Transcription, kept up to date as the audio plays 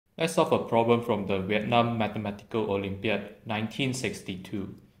Let's solve a problem from the Vietnam Mathematical Olympiad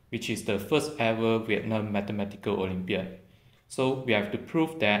 1962, which is the first ever Vietnam Mathematical Olympiad. So we have to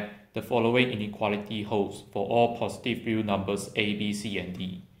prove that the following inequality holds for all positive real numbers a, b, c, and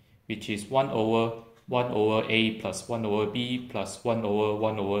d, which is 1 over a plus 1 over b plus 1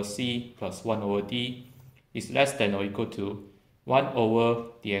 over c plus 1 over d is less than or equal to 1 over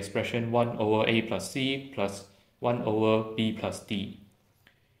the expression 1 over a plus c plus 1 over b plus d.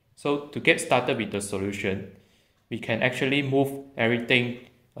 So to get started with the solution, we can actually move everything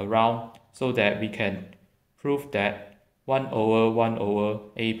around so that we can prove that 1 over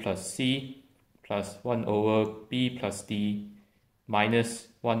a plus c plus 1 over b plus d minus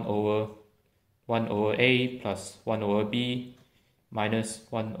 1 over a plus 1 over b minus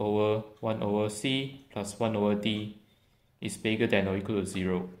 1 over c plus 1 over d is bigger than or equal to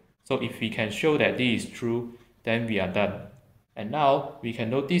 0. So if we can show that this is true, then we are done. And now we can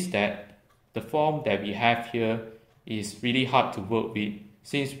notice that the form that we have here is really hard to work with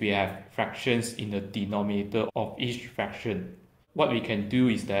since we have fractions in the denominator of each fraction. What we can do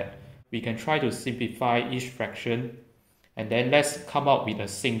is that we can try to simplify each fraction, and then let's come up with a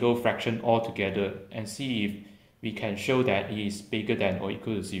single fraction altogether and see if we can show that it is bigger than or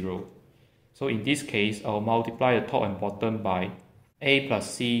equal to 0. So in this case, I'll multiply the top and bottom by a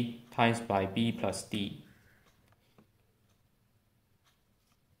plus c times by b plus d.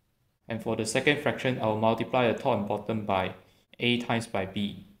 And for the second fraction, I'll multiply the top and bottom by a times by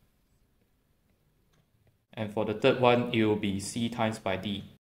b. And for the third one, it will be c times by d.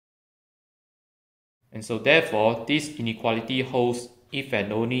 And so therefore, this inequality holds if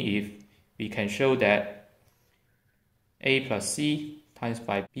and only if we can show that a plus c times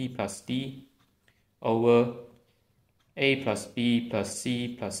by b plus d over a plus b plus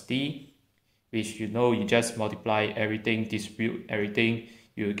c plus d, which you just multiply everything, distribute everything,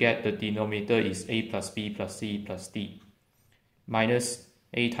 you get the denominator is a plus b plus c plus d, minus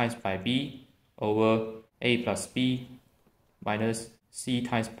a times by b over a plus b minus c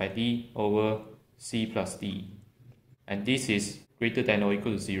times by d over c plus d. And this is greater than or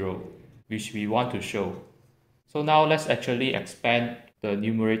equal to 0, which we want to show. So now let's actually expand the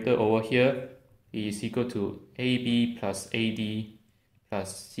numerator over here. It is equal to ab plus ad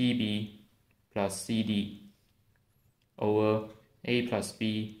plus cb plus cd over a plus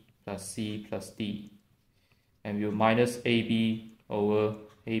b plus c plus d, and we'll minus ab over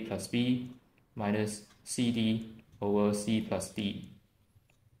a plus b minus cd over c plus d.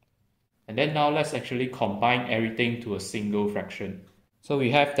 And then now let's actually combine everything to a single fraction. So we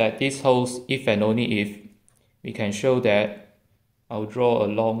have that this holds if and only if we can show that. I'll draw a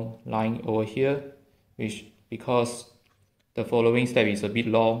long line over here, which because the following step is a bit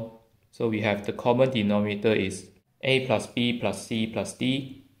long, so we have the common denominator is a plus b plus c plus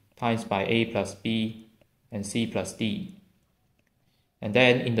d times by a plus b and c plus d. And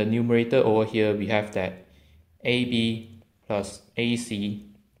then in the numerator over here, we have that ab plus ac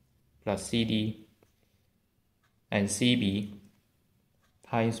plus cd and cb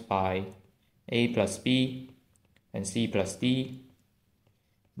times by a plus b and c plus d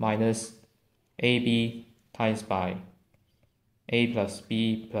minus ab times by a plus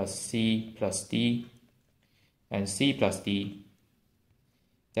b plus c plus d and c plus d.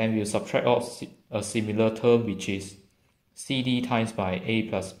 Then we'll subtract out a similar term, which is cd times by a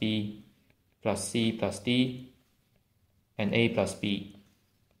plus b plus c plus d and a plus b.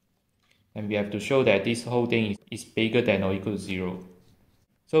 And we have to show that this whole thing is bigger than or equal to 0.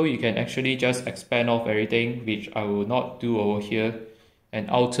 So you can actually just expand off everything, which I will not do over here. And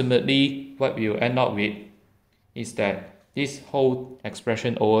ultimately, what we will end up with is that this whole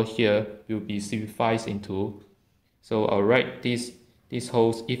expression over here will be simplified into, so I'll write this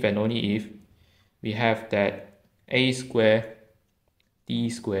holds if and only if we have that a squared d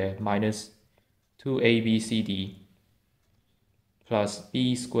squared minus 2abcd plus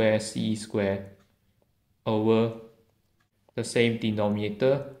b squared c squared over the same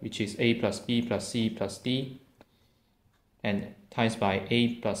denominator, which is a plus b plus c plus d, and times by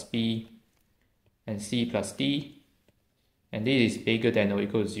a plus b and c plus d, and this is bigger than or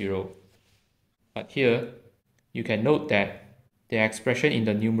equal to 0. But here you can note that the expression in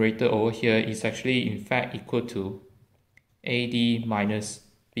the numerator over here is actually in fact equal to ad minus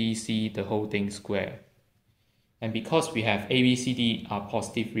bc the whole thing squared. And because we have a, b, c, d are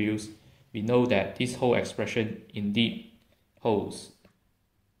positive reals, we know that this whole expression indeed holds.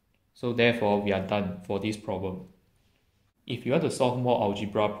 So therefore we are done for this problem. If you want to solve more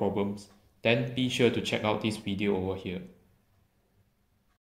algebra problems, then be sure to check out this video over here.